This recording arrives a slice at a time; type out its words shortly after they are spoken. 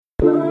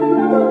Hey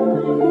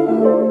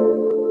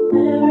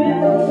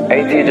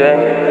TJ,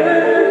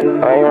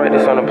 I ain't write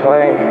this on the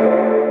plane.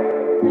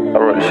 I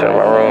wrote this shit in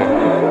my room.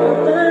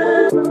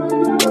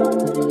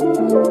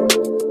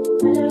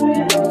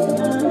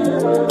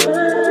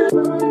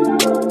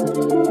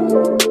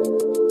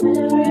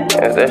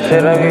 That's that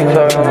shit I be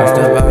talking about. I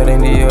step out in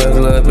the US,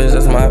 little bitch,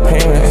 that's my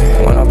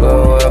opinion. When I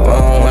blow up, I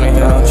don't wanna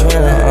hear no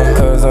cheering.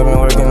 Cause I've been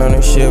working on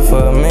this shit for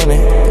a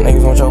minute.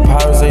 Niggas want your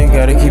power, so you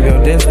gotta keep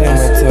your distance.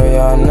 I'ma tell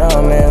y'all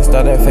now, man,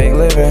 start that fake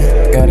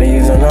living. Gotta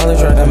use the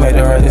knowledge right to make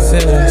the right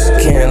decisions.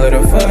 Can't let a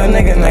fuck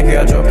nigga knock you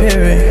out your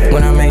pivot.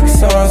 When I make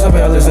songs, hope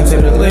y'all listen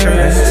to the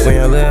lyrics. When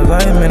you live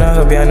life, man, I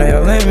hope y'all know your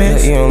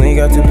limits. You only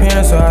got 2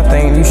 parents, so I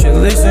think you should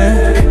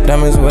listen.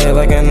 Diamonds way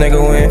like a nigga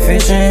went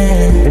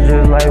fishing. It's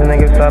just life,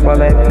 nigga, stop all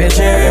that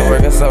bitching. I've been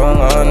working so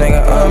long,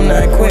 nigga, I'm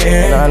not quitting.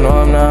 And I know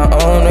I'm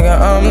not on, nigga,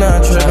 I'm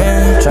not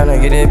tripping.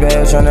 Tryna get it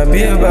bad, tryna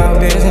be about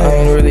business. I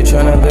ain't really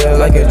tryna live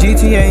like a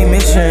GTA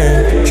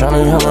mission.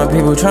 Tryna help my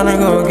people, tryna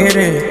go get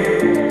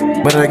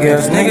it. But I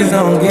guess niggas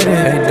don't get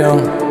it, they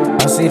don't.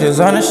 I see this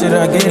honest shit,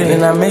 I get it,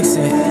 and I mix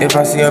it. If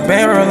I see a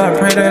barrel, I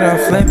pray that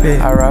I flip it.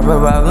 I rap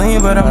about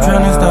lean, but I'm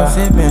tryna stop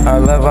sipping. I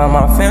love all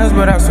my fans,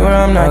 but I swear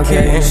I'm not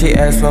kidding. She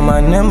asked for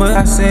my number,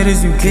 I said,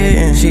 is you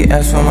kidding? She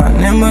asked for my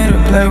number to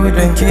play with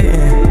the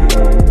kitten.